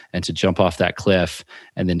and to jump off that cliff,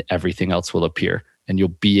 and then everything else will appear and you'll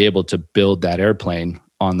be able to build that airplane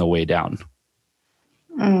on the way down.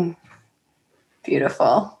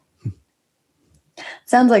 Beautiful.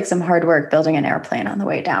 Sounds like some hard work building an airplane on the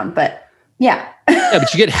way down, but yeah. Yeah,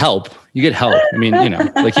 but you get help. You get help. I mean,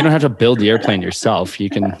 like you don't have to build the airplane yourself. You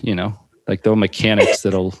can, like the mechanics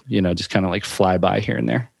that'll, just kind of like fly by here and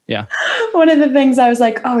there. Yeah. One of the things I was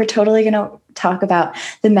like, oh, we're totally going to talk about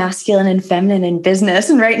the masculine and feminine in business.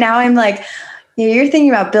 And right now I'm like, you're thinking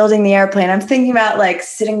about building the airplane. I'm thinking about like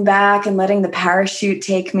sitting back and letting the parachute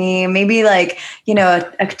take me. Maybe like,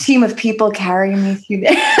 a team of people carrying me through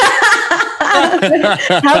there.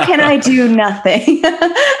 How can I do nothing?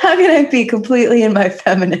 How can I be completely in my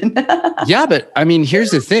feminine? Yeah, but I mean,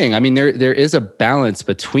 here's the thing. I mean, there is a balance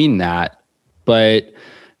between that, but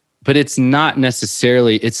it's not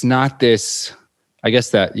necessarily, it's not this, I guess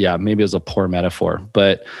that, yeah, maybe it was a poor metaphor,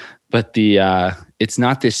 but it's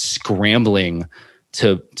not this scrambling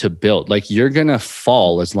to build. Like you're going to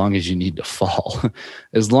fall as long as you need to fall.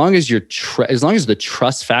 As long as as long as the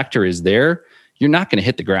trust factor is there, you're not going to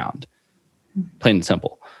hit the ground. Plain and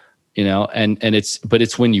simple, and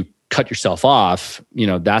it's when you cut yourself off,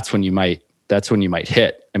 that's when you might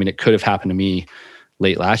hit. I mean, it could have happened to me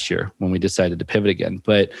late last year when we decided to pivot again,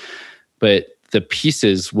 but the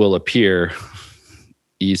pieces will appear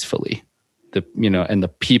easily. And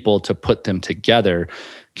the people to put them together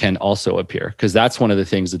can also appear, because that's one of the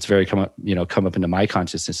things that's very come up into my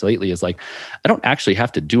consciousness lately is like, I don't actually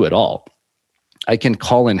have to do it all. I can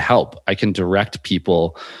call in help. I can direct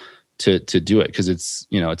people to do it, because it's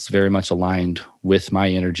it's very much aligned with my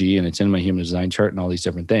energy and it's in my human design chart and all these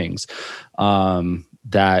different things.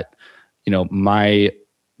 That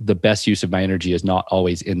the best use of my energy is not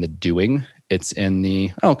always in the doing. It's in the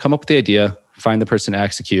come up with the idea, find the person to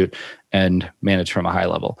execute, and manage from a high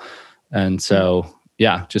level. And so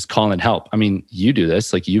just call in help. I mean, you do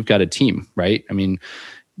this, like you've got a team, right? I mean,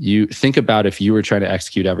 you think about if you were trying to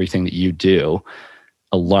execute everything that you do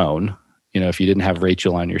alone. If you didn't have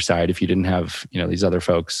Rachel on your side, if you didn't have, these other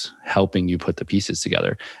folks helping you put the pieces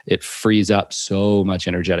together, it frees up so much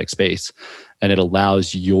energetic space, and it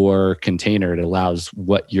allows your container, it allows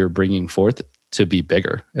what you're bringing forth to be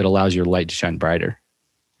bigger. It allows your light to shine brighter.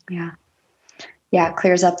 Yeah. Yeah. It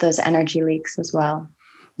clears up those energy leaks as well.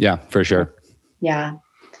 Yeah, for sure. Yeah.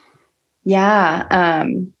 Yeah.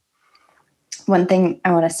 One thing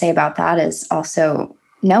I want to say about that is also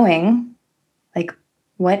knowing like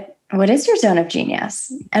what is your zone of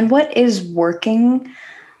genius and what is working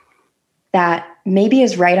that maybe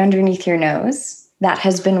is right underneath your nose, that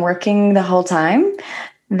has been working the whole time,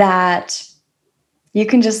 that you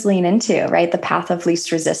can just lean into, right? The path of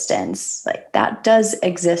least resistance. Like that does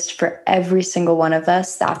exist for every single one of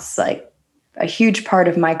us. That's like a huge part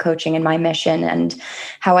of my coaching and my mission and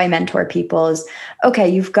how I mentor people is, okay,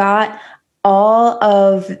 you've got all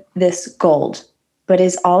of this gold, but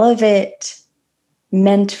is all of it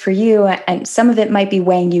meant for you? And some of it might be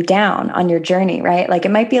weighing you down on your journey, right? Like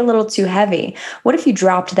it might be a little too heavy. What if you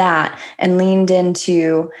dropped that and leaned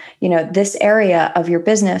into, this area of your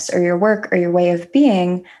business or your work or your way of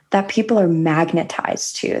being that people are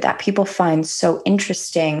magnetized to, that people find so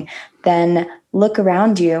interesting? Then look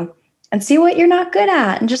around you and see what you're not good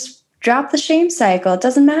at and just drop the shame cycle. It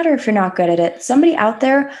doesn't matter if you're not good at it. Somebody out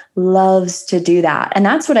there loves to do that. And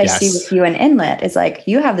that's what I see with you in Inlet is like,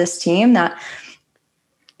 you have this team that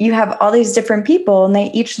you have all these different people and they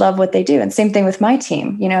each love what they do. And same thing with my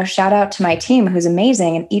team, shout out to my team who's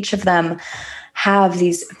amazing. And each of them have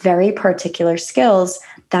these very particular skills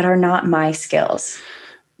that are not my skills.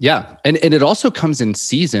 Yeah. And it also comes in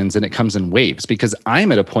seasons and it comes in waves, because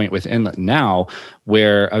I'm at a point with Inlet now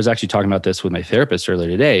where I was actually talking about this with my therapist earlier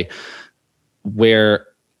today, where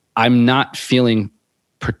I'm not feeling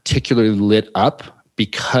particularly lit up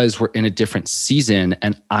because we're in a different season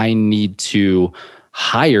and I need to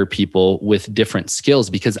hire people with different skills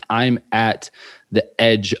because I'm at the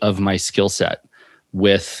edge of my skill set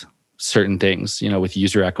with certain things, with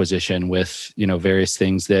user acquisition, with, various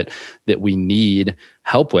things that we need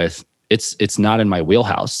help with. It's not in my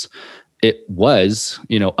wheelhouse. It was,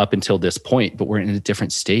 up until this point, but we're in a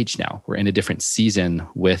different stage now. We're in a different season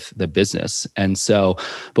with the business. And so,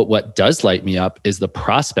 but what does light me up is the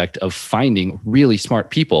prospect of finding really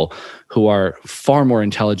smart people who are far more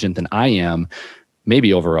intelligent than I am,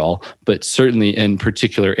 maybe overall, but certainly in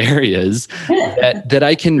particular areas that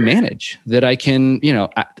I can manage, that I can,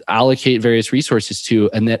 allocate various resources to,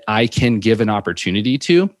 and that I can give an opportunity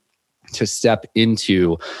to step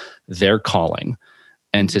into their calling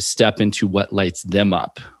and to step into what lights them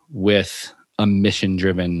up with a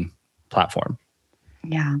mission-driven platform.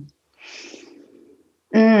 Yeah.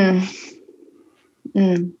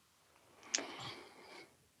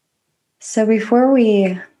 So before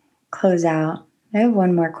we close out, I have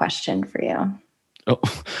one more question for you.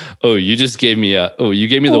 Oh, you just gave me you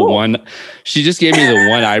gave me the Oh. one. She just gave me the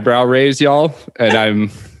one eyebrow raise, y'all.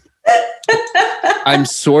 And I'm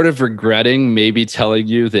sort of regretting maybe telling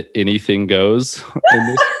you that anything goes in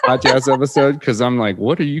this podcast episode, because I'm like,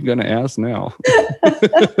 what are you going to ask now?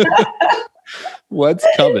 What's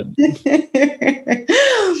coming?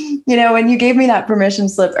 When you gave me that permission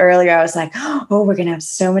slip earlier, I was like, oh, we're going to have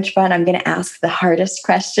so much fun. I'm going to ask the hardest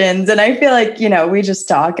questions. And I feel like, we just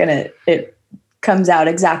talk and it comes out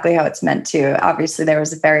exactly how it's meant to. Obviously, there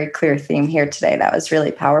was a very clear theme here today that was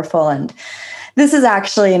really powerful. And this is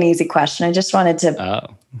actually an easy question. I just wanted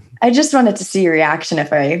to see your reaction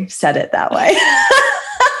if I said it that way.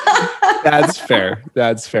 That's fair.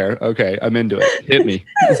 That's fair. Okay, I'm into it. Hit me.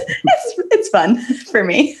 It's fun for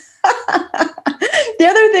me. The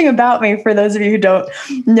other thing about me, for those of you who don't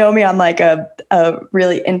know me on like a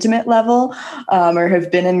really intimate level, or have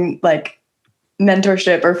been in like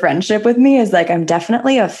mentorship or friendship with me, is like I'm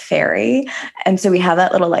definitely a fairy, and so we have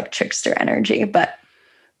that little like trickster energy. But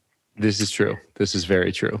this is true. This is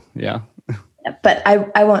very true. Yeah. But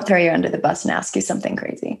I won't throw you under the bus and ask you something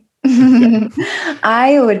crazy.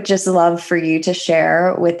 I would just love for you to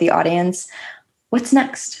share with the audience what's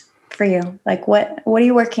next for you. Like what are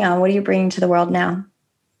you working on? What are you bringing to the world now?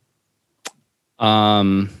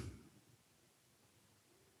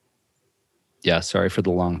 Yeah, sorry for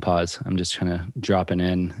the long pause. I'm just kind of dropping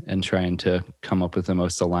in and trying to come up with the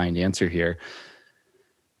most aligned answer here.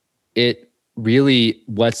 It really,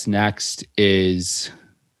 what's next is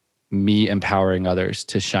me empowering others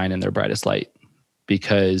to shine in their brightest light,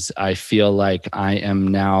 because I feel like I am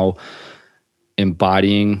now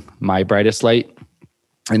embodying my brightest light.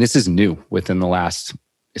 And this is new within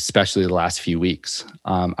especially the last few weeks.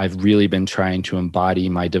 I've really been trying to embody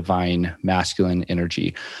my divine masculine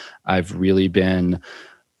energy. I've really been,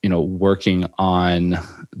 working on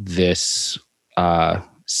this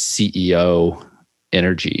CEO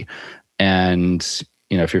energy. And,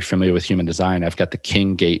 if you're familiar with human design, I've got the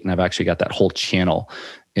King Gate, and I've actually got that whole channel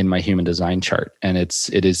in my human design chart. And it's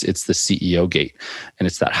the CEO gate, and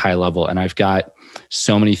it's that high level. And I've got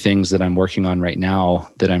so many things that I'm working on right now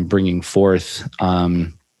that I'm bringing forth.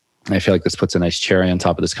 I feel like this puts a nice cherry on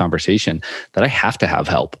top of this conversation, that I have to have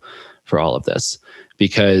help for all of this,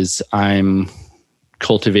 because I'm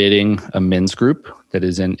cultivating a men's group that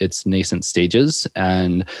is in its nascent stages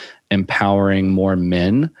and empowering more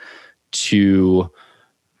men to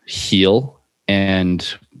heal,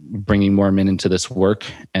 and bringing more men into this work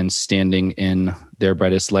and standing in their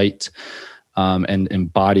brightest light, and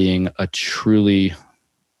embodying a truly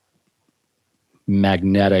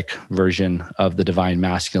magnetic version of the divine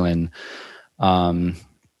masculine. So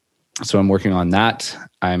I'm working on that.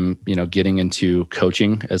 I'm, getting into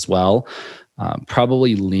coaching as well,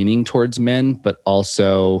 probably leaning towards men, but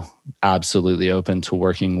also absolutely open to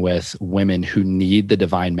working with women who need the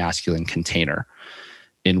divine masculine container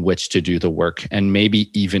in which to do the work, and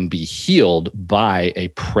maybe even be healed by a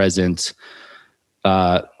present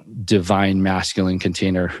divine masculine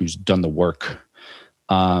container who's done the work.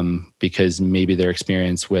 Because maybe their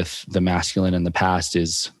experience with the masculine in the past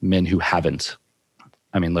is men who haven't.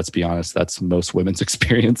 I mean, let's be honest, that's most women's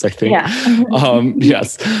experience, I think. Yeah.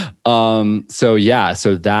 Yes.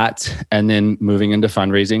 So that, and then moving into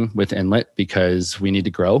fundraising with Inlet, because we need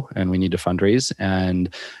to grow and we need to fundraise.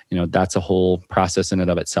 And, that's a whole process in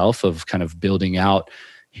and of itself of kind of building out,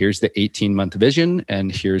 here's the 18-month vision,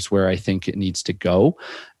 and here's where I think it needs to go.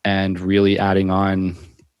 And really adding on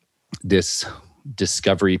this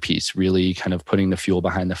discovery piece, really kind of putting the fuel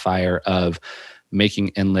behind the fire of making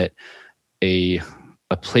Inlet a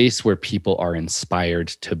place where people are inspired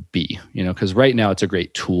to be, because right now it's a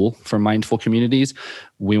great tool for mindful communities.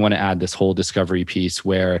 We want to add this whole discovery piece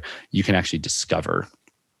where you can actually discover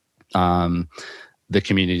the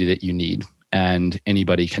community that you need, and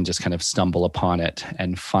anybody can just kind of stumble upon it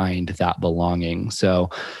and find that belonging. So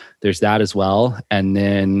there's that as well. And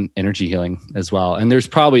then energy healing as well. And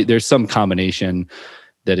there's some combination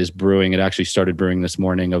that is brewing. It actually started brewing this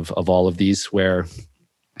morning of all of these, where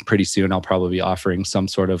pretty soon I'll probably be offering some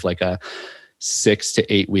sort of like a 6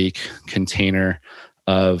 to 8 week container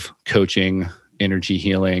of coaching, energy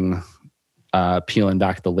healing, peeling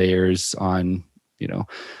back the layers on,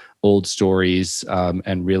 old stories,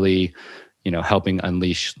 and really, helping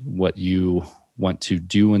unleash what you want to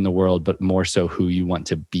do in the world, but more so who you want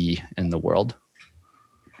to be in the world.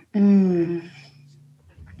 Some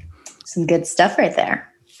good stuff right there.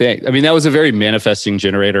 I mean, that was a very manifesting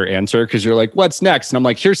generator answer, because you're like, what's next? And I'm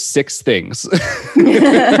like, here's 6 things.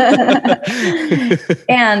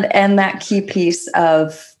 and that key piece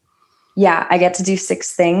of, I get to do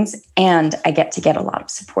 6 things, and I get to get a lot of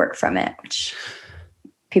support from it, which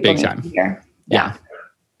people Big need time. to hear. Yeah.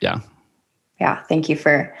 Thank you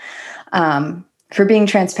for being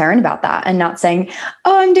transparent about that and not saying,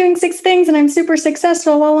 oh, I'm doing 6 things and I'm super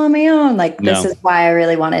successful all on my own. Like, this is why I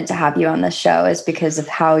really wanted to have you on this show, is because of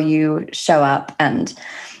how you show up. And,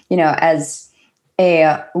 as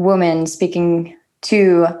a woman speaking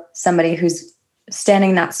to somebody who's standing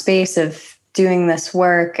in that space of doing this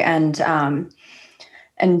work and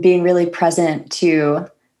being really present to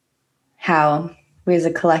how we as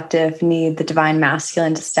a collective need the divine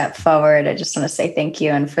masculine to step forward. I just want to say thank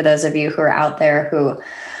you. And for those of you who are out there who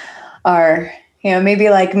are,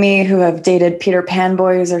 maybe like me, who have dated Peter Pan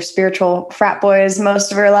boys or spiritual frat boys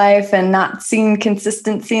most of our life and not seen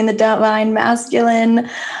consistency in the divine masculine,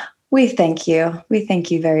 we thank you. We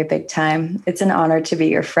thank you very big time. It's an honor to be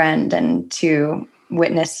your friend and to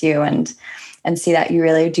witness you and see that you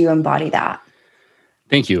really do embody that.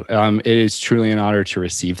 Thank you. It is truly an honor to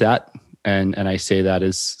receive that. And I say that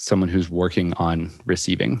as someone who's working on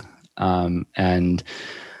receiving. And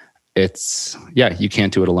it's, you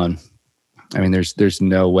can't do it alone. I mean, there's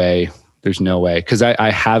no way, because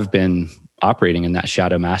I have been operating in that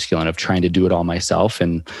shadow masculine of trying to do it all myself,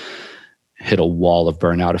 and hit a wall of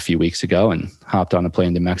burnout a few weeks ago and hopped on a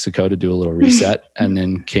plane to Mexico to do a little reset and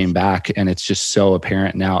then came back. And it's just so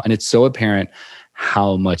apparent now. And it's so apparent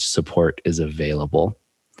how much support is available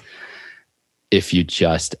if you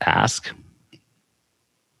just ask.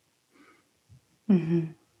 Mm-hmm.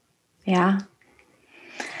 Yeah.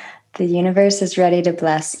 The universe is ready to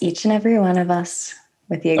bless each and every one of us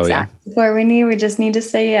with the exact support we need. We just need to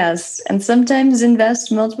say yes. And sometimes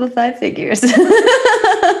invest multiple 5 figures.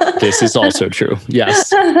 This is also true.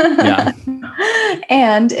 Yes. Yeah.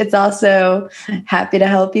 And it's also happy to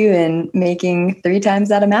help you in making 3 times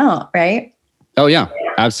that amount, right? Oh, yeah.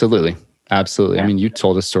 Absolutely. Absolutely. Yeah. I mean, you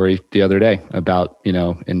told a story the other day about,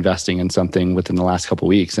 investing in something within the last couple of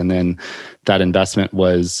weeks, and then that investment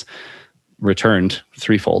was returned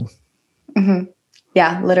 3-fold. Mm-hmm.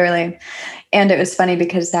 Yeah, literally. And it was funny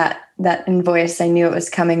because that invoice, I knew it was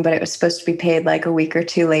coming, but it was supposed to be paid like a week or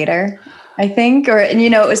 2 later, I think,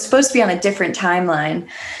 it was supposed to be on a different timeline.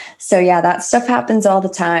 So yeah, that stuff happens all the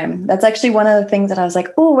time. That's actually one of the things that I was like,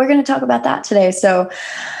 oh, we're going to talk about that today. So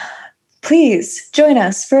please join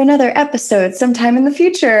us for another episode sometime in the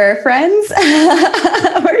future, friends.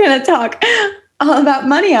 We're going to talk all about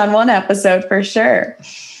money on one episode for sure.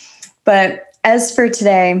 But as for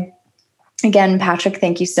today, again, Patrick,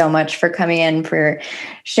 thank you so much for coming in, for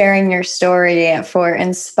sharing your story, for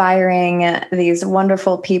inspiring these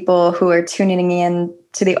wonderful people who are tuning in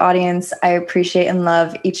to the audience. I appreciate and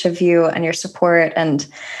love each of you and your support. And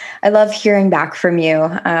I love hearing back from you.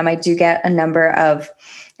 I do get a number of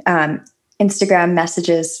Instagram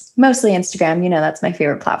messages, mostly Instagram, that's my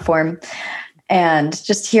favorite platform. And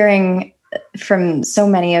just hearing from so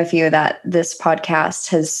many of you that this podcast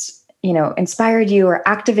has, inspired you or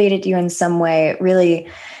activated you in some way, really,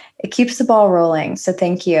 it keeps the ball rolling. So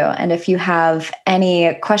thank you. And if you have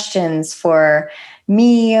any questions for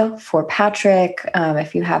me, for Patrick,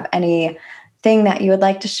 if you have anything that you would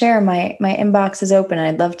like to share, my inbox is open.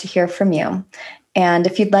 I'd love to hear from you. And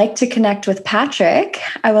if you'd like to connect with Patrick,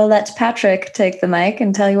 I will let Patrick take the mic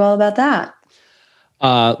and tell you all about that.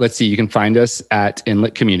 Let's see. You can find us at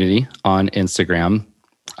Inlet Community on Instagram.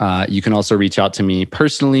 You can also reach out to me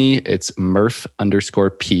personally. It's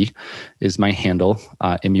Murph_P is my handle,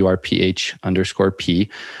 MURPH_P.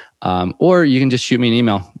 Or you can just shoot me an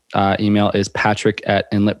email. Email is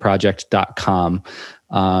patrick@inletproject.com.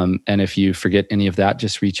 And if you forget any of that,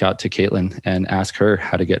 just reach out to Caitlin and ask her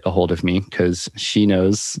how to get a hold of me, because she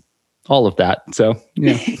knows all of that. So,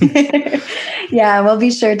 yeah. Yeah, we'll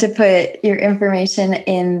be sure to put your information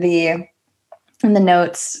in the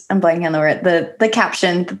notes. I'm blanking on the word, the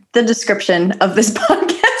caption, the description of this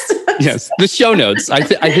podcast. Yes, the show notes. I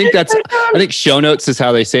think show notes is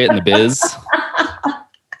how they say it in the biz.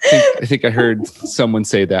 I think I heard someone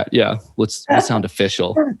say that. Yeah, let's sound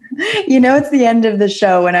official. It's the end of the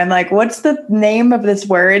show when I'm like, what's the name of this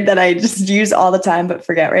word that I just use all the time but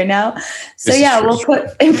forget right now? So we'll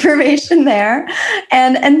put information there.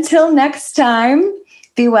 And until next time,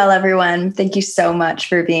 be well, everyone. Thank you so much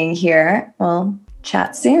for being here. We'll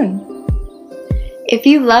chat soon. If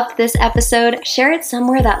you loved this episode, share it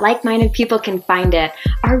somewhere that like-minded people can find it.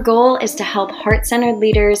 Our goal is to help heart-centered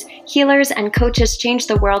leaders, healers, and coaches change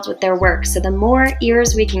the world with their work. So the more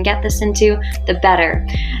ears we can get this into, the better.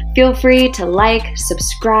 Feel free to like,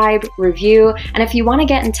 subscribe, review, and if you want to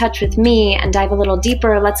get in touch with me and dive a little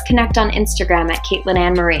deeper, let's connect on Instagram at Caitlin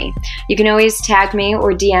Ann Marie. You can always tag me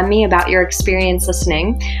or DM me about your experience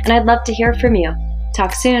listening, and I'd love to hear from you.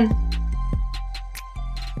 Talk soon.